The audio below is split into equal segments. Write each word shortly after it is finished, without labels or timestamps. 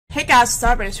Hey guys,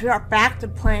 Starburst, we are back to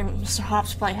playing Mr.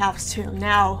 Hopp's Playhouse 2.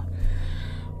 Now,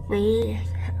 we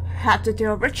have to do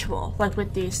a ritual, like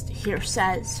what these here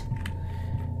says.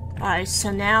 Alright, so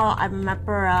now I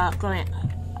remember I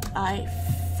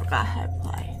forgot how to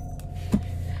play.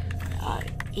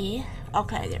 E?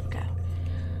 Okay, there we go.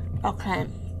 Okay.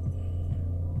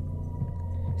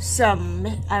 So,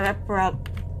 I remember,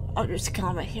 oh, there's a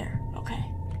camera right here. Okay.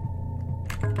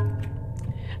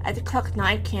 I had to collect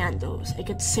 9 candles. I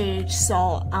get sage,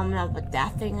 salt. I don't know what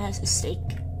that thing is. A steak.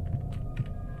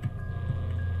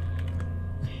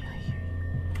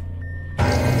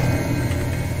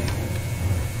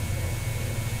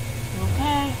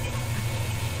 Okay.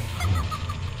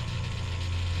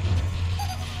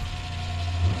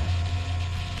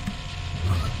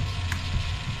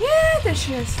 Yeah, there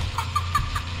she is.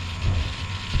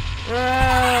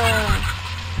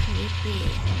 Creepy.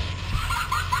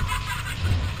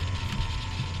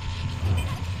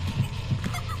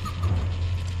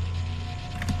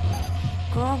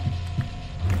 Girl.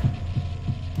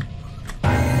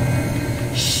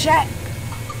 Shit!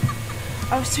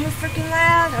 I was too freaking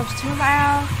loud. I was too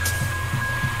loud.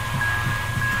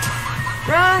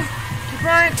 Run! Keep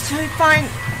running until you find.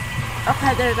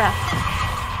 Okay, there you go.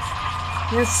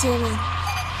 You didn't see me.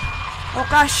 Oh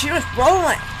gosh, she was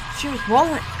rolling. She was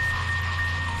rolling.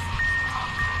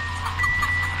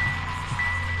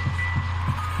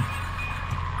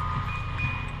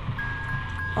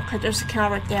 Okay, there's a cow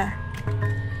right there.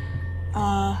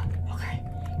 Okay.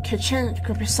 Kitchen, there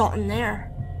could be salt in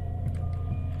there.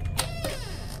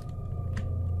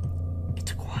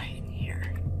 It's quiet in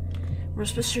here.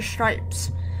 Where's Mr.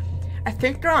 Stripes? I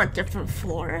think they're on different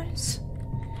floors.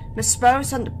 Miss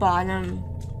Sparrow's on the bottom.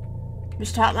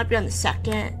 Mr. Hot might be on the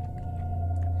second.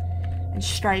 And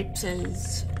Stripes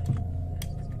is...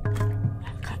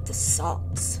 I've got the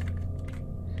salts.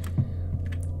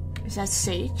 Is that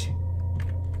sage?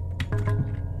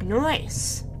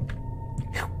 Nice.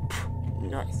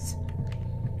 Nice.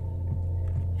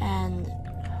 And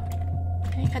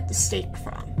where I got the steak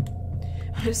from?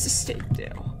 What does the steak do?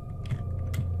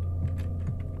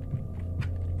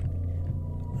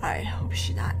 I hope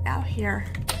she's not out here.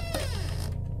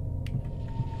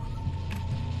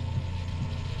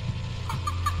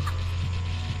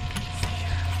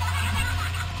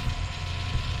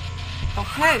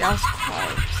 Okay, that was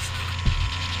close.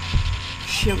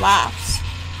 She laughs.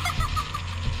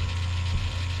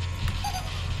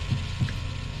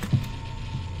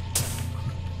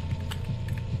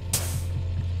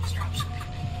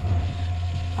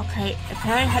 Okay,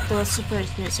 apparently I had to listen for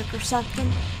his music or something.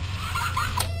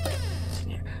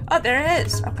 Oh, there it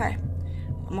is. Okay.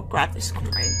 I'm gonna grab this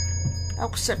coin. I'll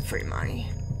accept free money.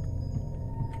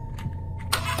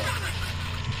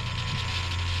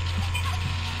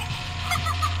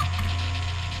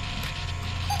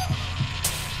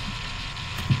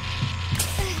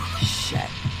 Shit.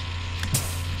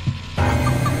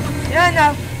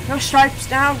 Yeah, no Stripes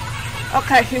now.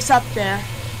 Okay, he's up there.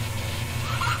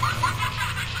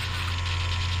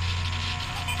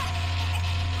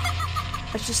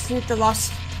 I just need the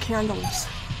lost candles.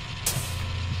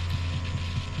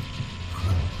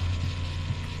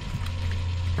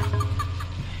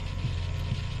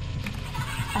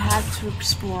 I have to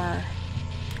explore.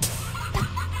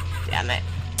 Damn it.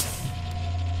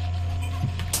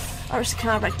 Oh, there's a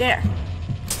camera right there.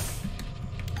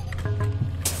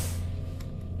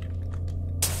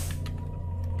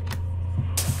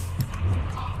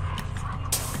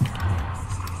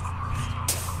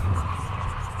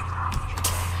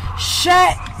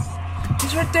 Shit!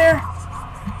 He's right there.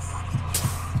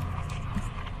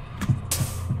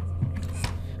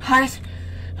 Hide.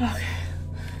 Okay.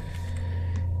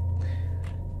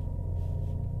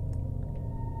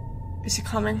 Is he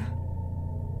coming?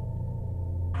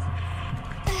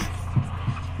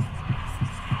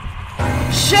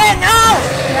 Shit, no!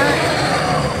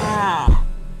 Ah.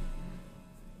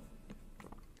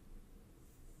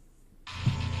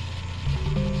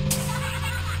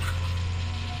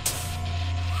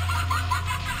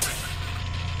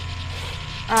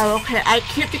 Oh, okay. I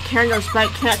keep the candles, but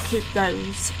I can't keep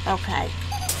those. Okay.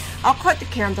 I'll collect the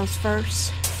candles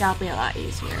first. That'll be a lot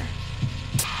easier.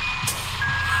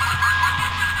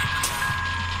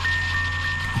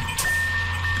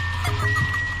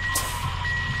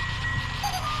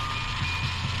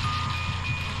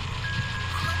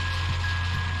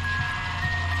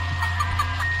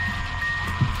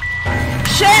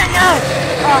 Shit, no!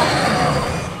 Oh.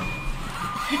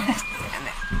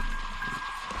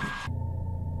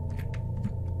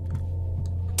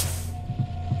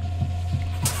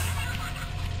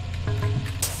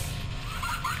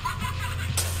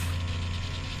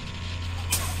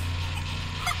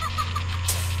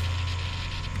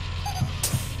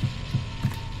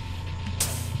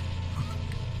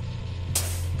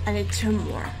 I need 2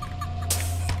 more.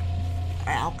 Alright,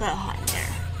 I'll go hide there.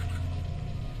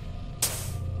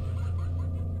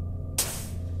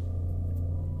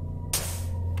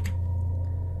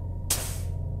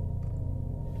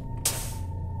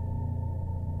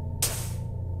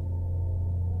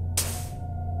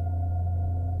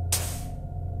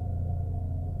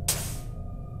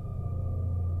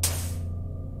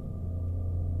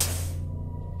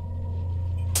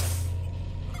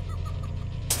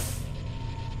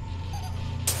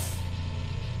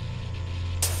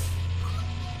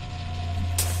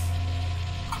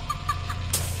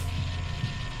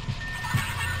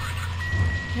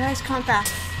 You guys come back.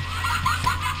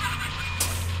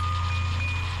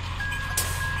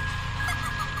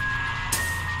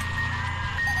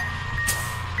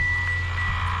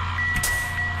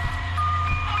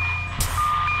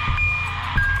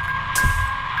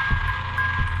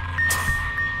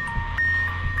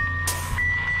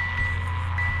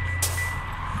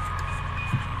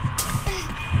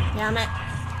 Damn it.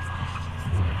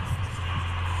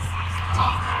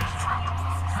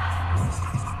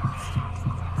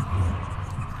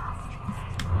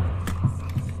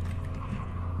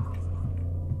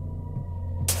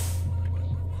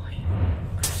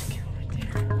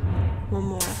 One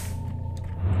more.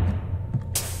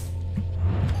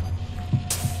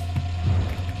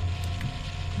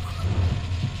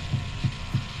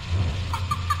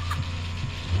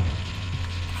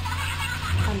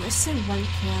 I'm missing 1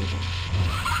 candle.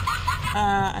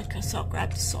 I guess I'll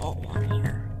grab the salt one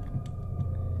here.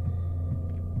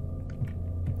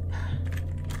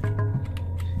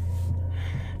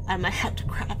 I might have to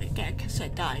grab it again because I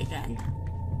die again.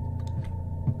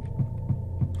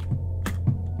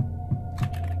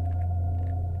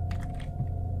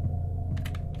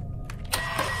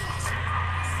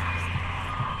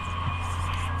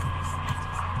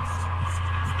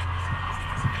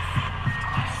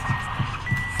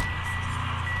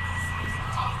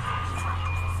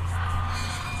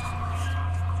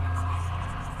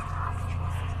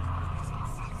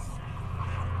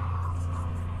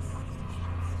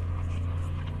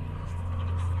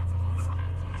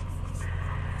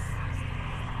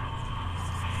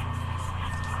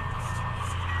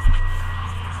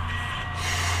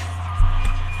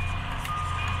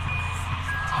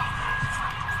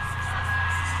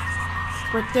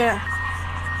 Right there.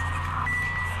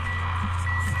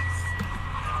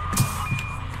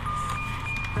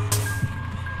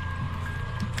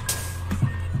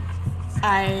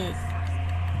 I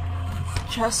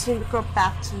just need to go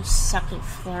back to the 2nd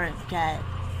floor and get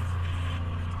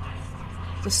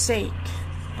the stake,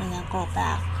 and then go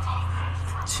back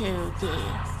to the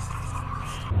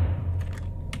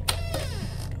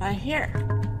right here.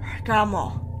 I got them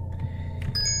all.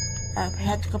 We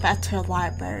had to go back to the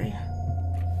library.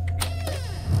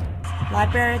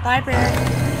 Library.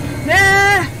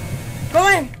 Nah! Go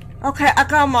in! Okay, I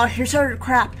got them all. Here's all the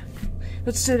crap.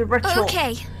 Let's do the ritual.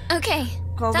 Okay.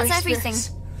 Go That's everything.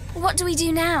 What do we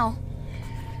do now?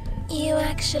 You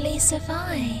actually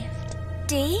survived.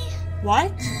 Dee?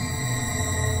 What?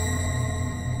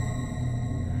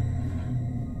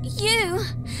 You?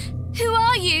 Who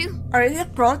are you? Are you the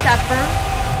girl that burned?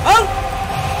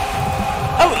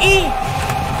 Oh, E!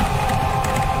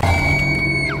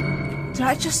 Did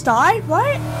I just die?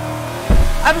 What?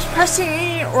 I was pressing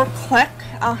E or click.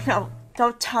 Oh no,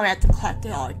 don't tell me I have to click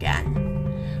it all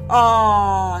again.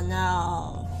 Oh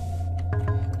no.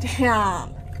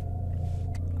 Damn.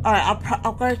 Alright,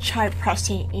 I'm gonna try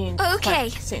pressing E and click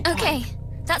at the same time. Okay.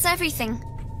 That's everything.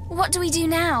 What do we do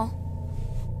now?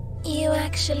 You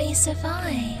actually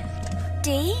survived.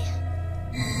 Dee?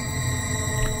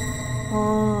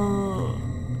 Oh,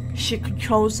 she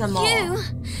controls them all. You?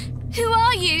 Who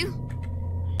are you?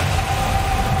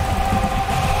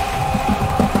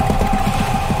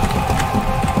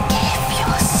 Give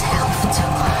yourself to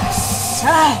us.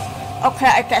 Okay,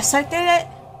 I guess I did it.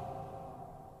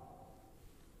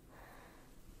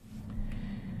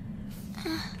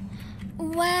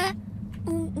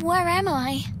 Where am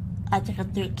I? I think I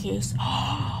 3 keys.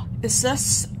 Is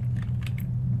this?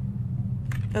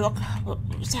 Look,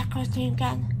 what's that girl's name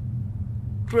again?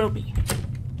 Ruby.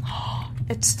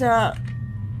 It's the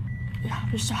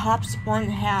Mr. Hop's one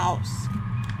house.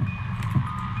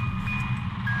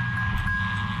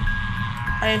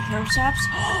 Are you here, Saps?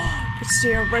 It's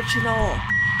the original.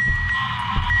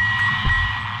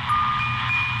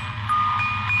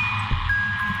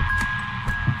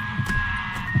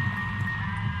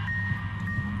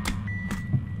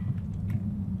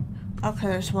 Okay,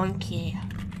 there's 1 key.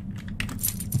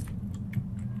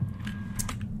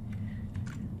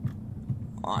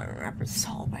 Oh, I remember this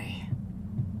hallway.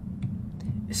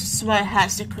 This is what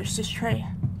has the Christmas tree.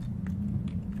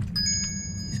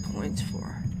 These coins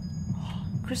for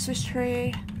Christmas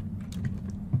tree.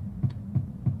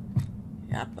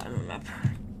 Yep, I remember.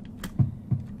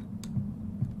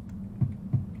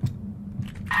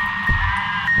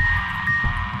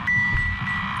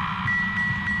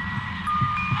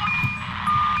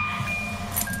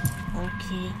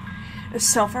 Okay, it's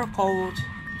silver gold.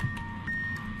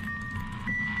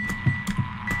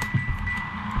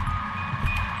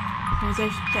 There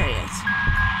he is.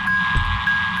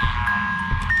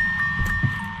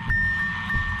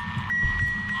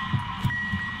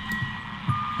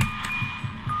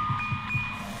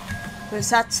 What does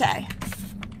that say?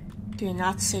 Do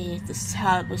not see this is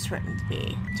how it was written to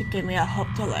be, to give me a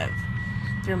hope to live.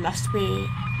 There must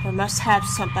have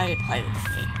somebody to play with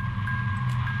me.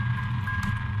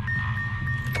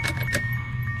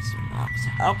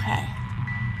 Okay.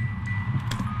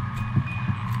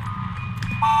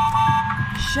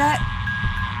 Shut.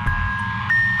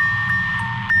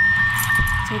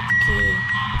 Take the key.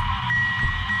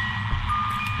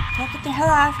 Don't get the hell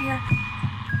out of here.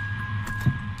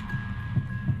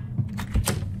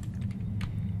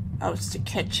 Oh, it's the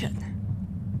kitchen.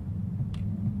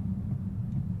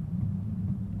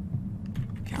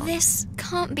 This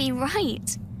can't be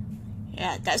right.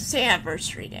 Yeah, that's the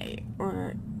anniversary date.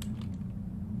 Or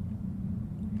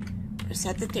is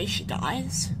that the day she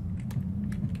dies?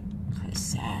 Kinda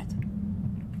sad.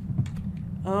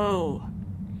 Oh.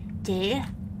 DEE?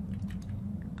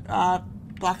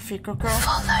 Black Figure Girl?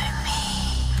 Follow me.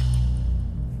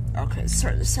 Okay, it's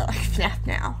starting to sound like FNAF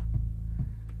now.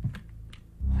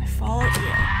 I followed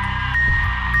you.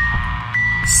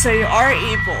 So you are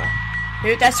evil.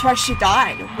 Maybe that's why she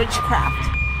died. Witchcraft.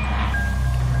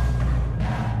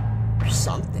 Or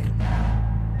something.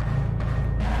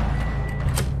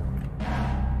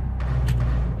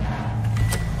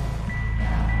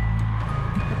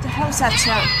 What the hell is that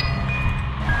sound?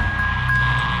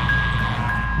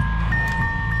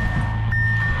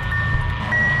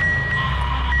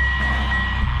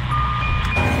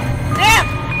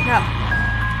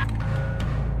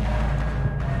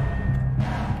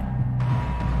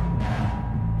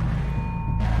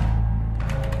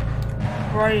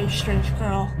 Rory, strange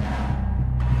girl.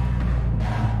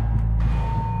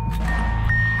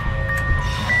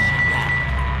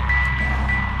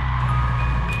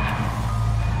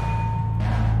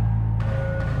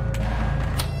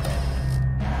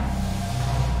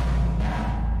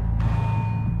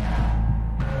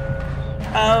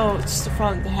 Oh, it's the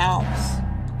front of the house.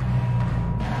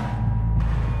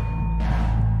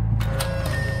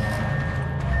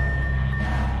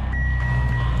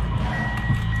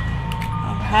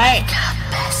 Hey.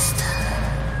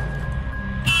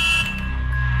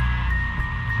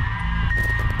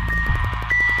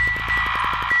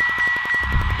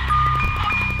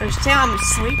 There's I'm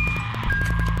asleep.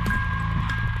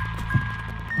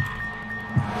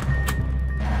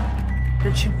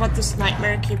 Did you let this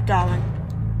nightmare keep going?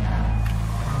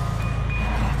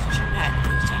 God, dramatic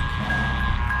music.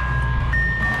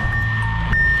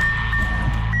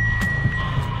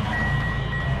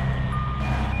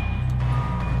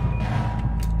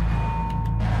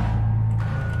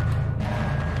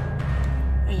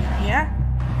 Are you here?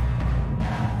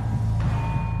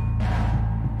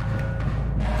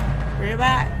 Where you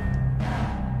at?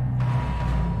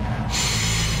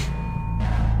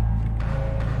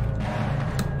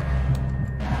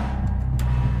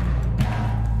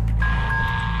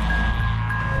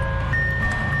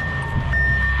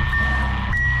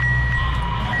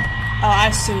 Oh,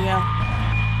 I see you.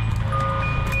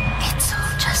 It's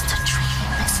all just a dream,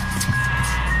 isn't it?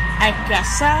 I guess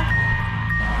so.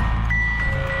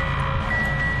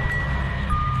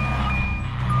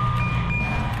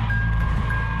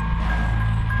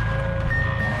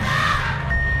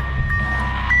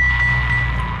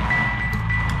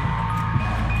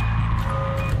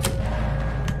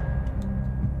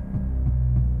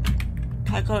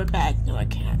 Can I go to bed? No, I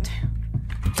can't.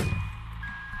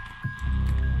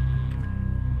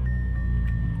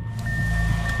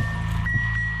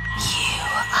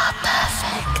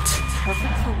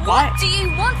 Perfect for what? What do you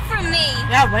want from me?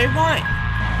 Yeah, what do you want?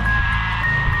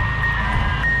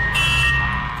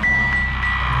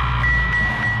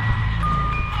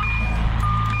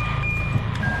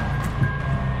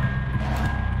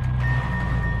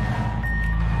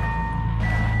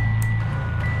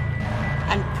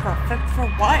 I'm perfect for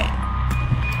what?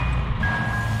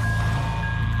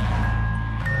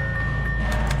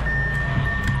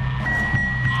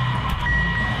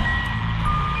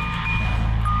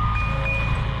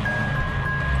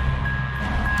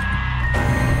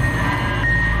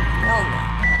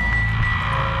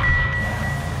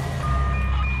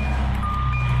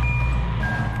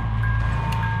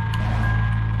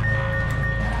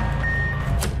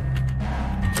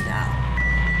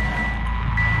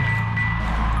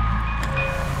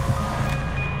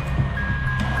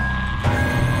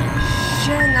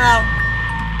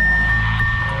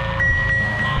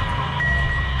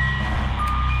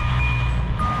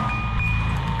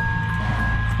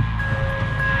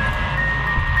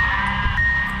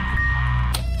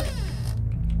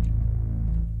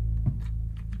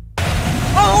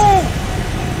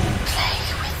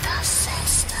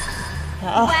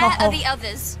 Where are the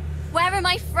others? Where are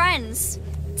my friends?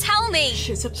 Tell me!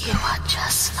 She's a You are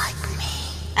just like me.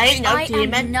 I ain't no I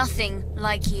demon. am nothing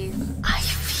like you. I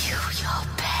feel your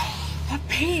pain. What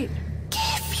pain?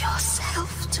 Give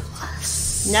yourself to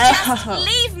us. No. Just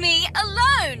leave me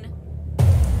alone!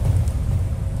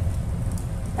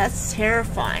 That's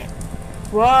terrifying.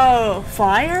 Whoa,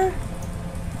 fire?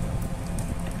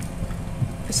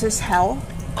 Is this hell?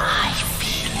 I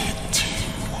feel it too.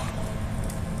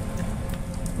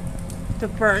 The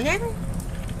burning?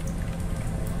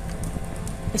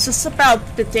 Is this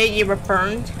about the day you were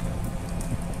burned?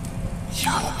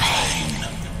 Your pain,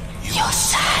 your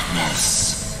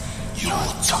sadness, your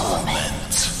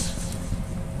torment.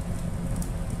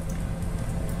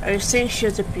 Are you saying she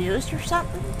was abused or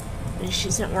something? Maybe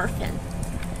she's an orphan.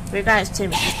 We gotta stay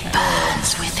with each other.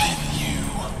 Burns within you.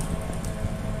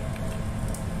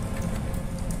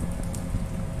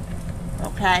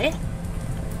 Okay.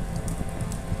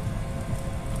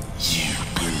 You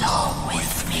belong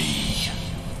with me.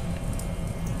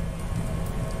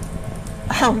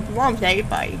 I don't belong to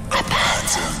anybody.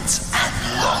 Abandoned and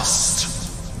lost.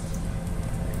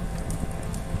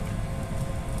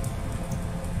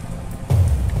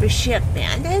 Was she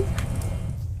abandoned?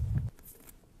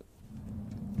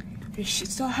 She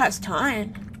still has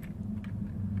time.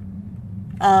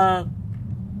 For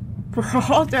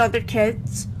all the other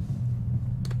kids.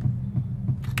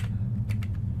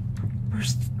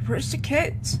 Where's the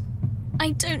kids?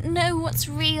 I don't know what's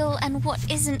real and what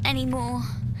isn't anymore.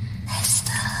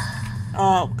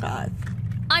 Oh god.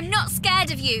 I'm not scared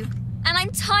of you, and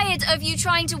I'm tired of you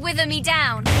trying to wither me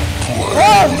down.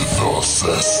 Play with us,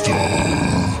 Esther.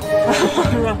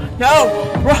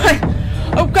 No! Run!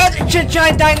 Oh god, it's a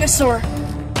giant dinosaur!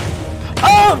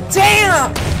 Oh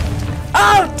damn!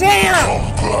 Oh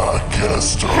damn! Come back,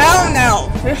 Esther. Hell no!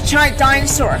 There's a giant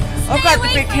dinosaur! Oh Stay god, the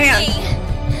away big from hand! me.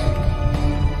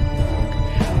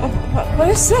 Oh, what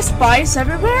is this? Bodies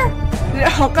everywhere?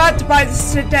 Oh god, the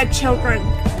bodies of dead children.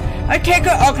 I can't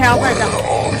go. Okay, I'm gonna go.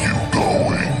 Where are you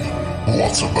going?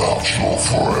 What about your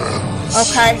friends?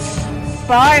 Okay.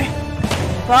 Bye.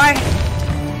 Bye.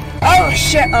 Oh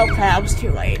shit. Okay, I was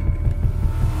too late.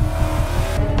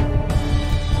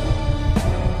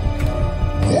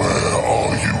 Where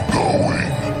are you going?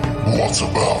 What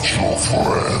about your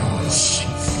friends?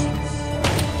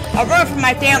 I'll run for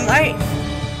my damn life.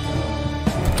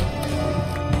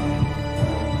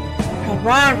 Okay,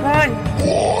 run.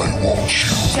 Why won't you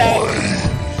Shit. play?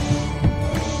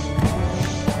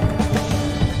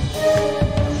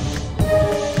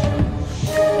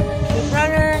 Keep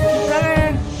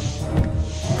running.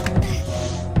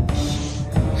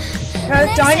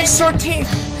 Dinosaur teeth.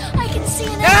 I can see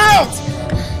an No! exit.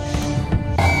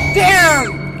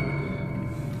 Damn.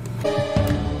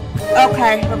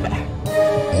 Okay, we're back.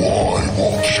 Why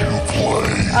won't you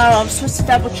play? Oh, I'm supposed to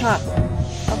double jump.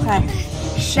 Okay.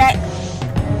 Shit.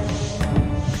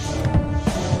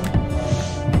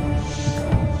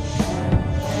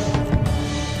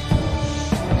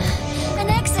 An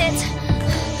exit.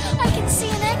 I can see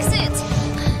an exit.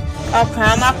 Okay,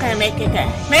 I'm not gonna make it there.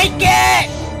 Make it!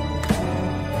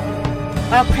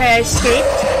 Okay, I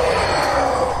escaped.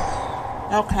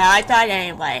 Okay, I died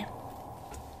anyway.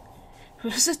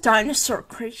 Who's a dinosaur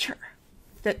creature?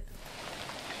 That.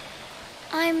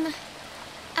 I'm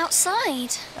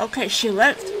outside. Okay, she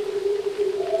lived.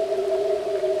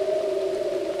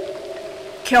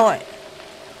 Kill it.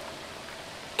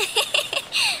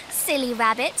 Silly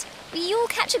rabbit. You'll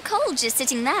catch a cold just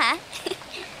sitting there.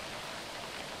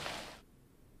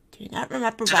 Do you not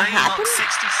remember what Today happened? marks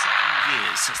 67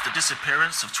 years since the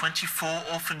disappearance of 24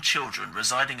 orphan children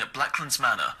residing at Blacklands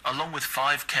Manor, along with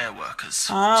 5 care workers.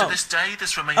 Oh. To this day,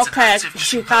 this remains Okay, an active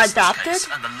she missing got persons adopted? case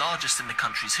and the largest in the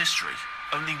country's history.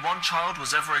 Only one child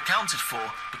was ever accounted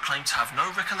for, but claimed to have no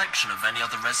recollection of any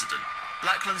other resident.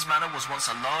 Blacklands Manor was once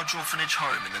a large orphanage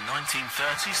home in the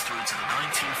 1930s through to the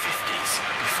 1950s,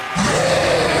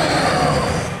 before...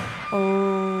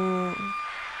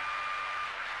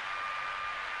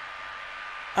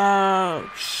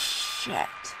 Oh, shit.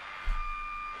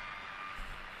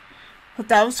 But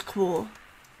that was cool.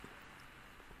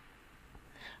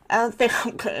 I don't think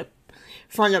I'm gonna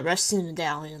find the rest of the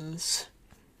medallions.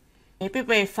 Maybe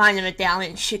when we find the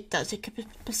medallion, shit does it get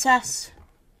possessed.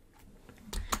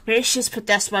 Maybe she's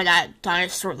possessed by that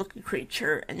dinosaur-looking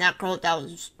creature, and that girl, that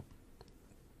was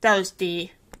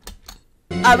DEE.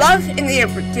 I love in the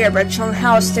original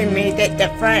house they made it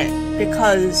different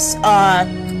because, you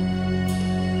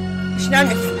know,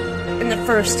 in the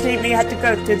first game you had to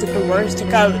go through the doors to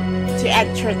go to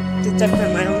enter the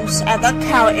different rooms. I like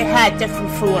how it had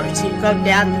different floors. You go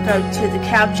down to go to the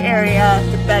couch area,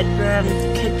 the bedroom,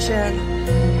 the kitchen.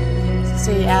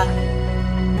 So yeah.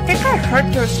 I think I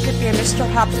heard there was going to be a Mr.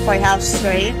 Hops Playhouse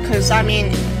 3, because I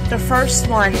mean, the first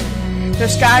one,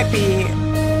 there's gotta be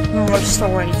more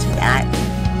story to that.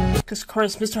 Because of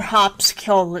course Mr. Hops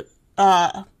killed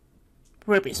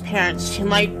Ruby's parents. She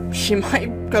might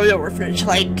go to the orphanage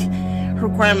like her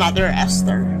grandmother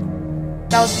Esther.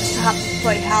 That was Mr. Hops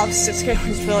Playhouse. This game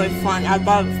was really fun. I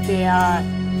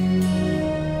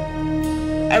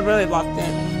really loved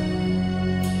it.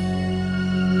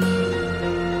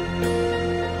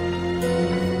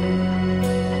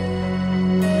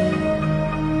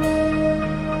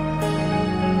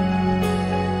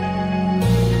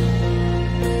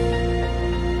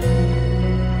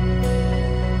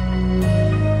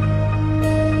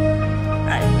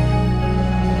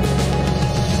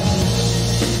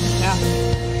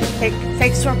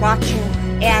 Thanks for watching,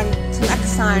 and till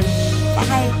next time,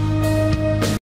 bye!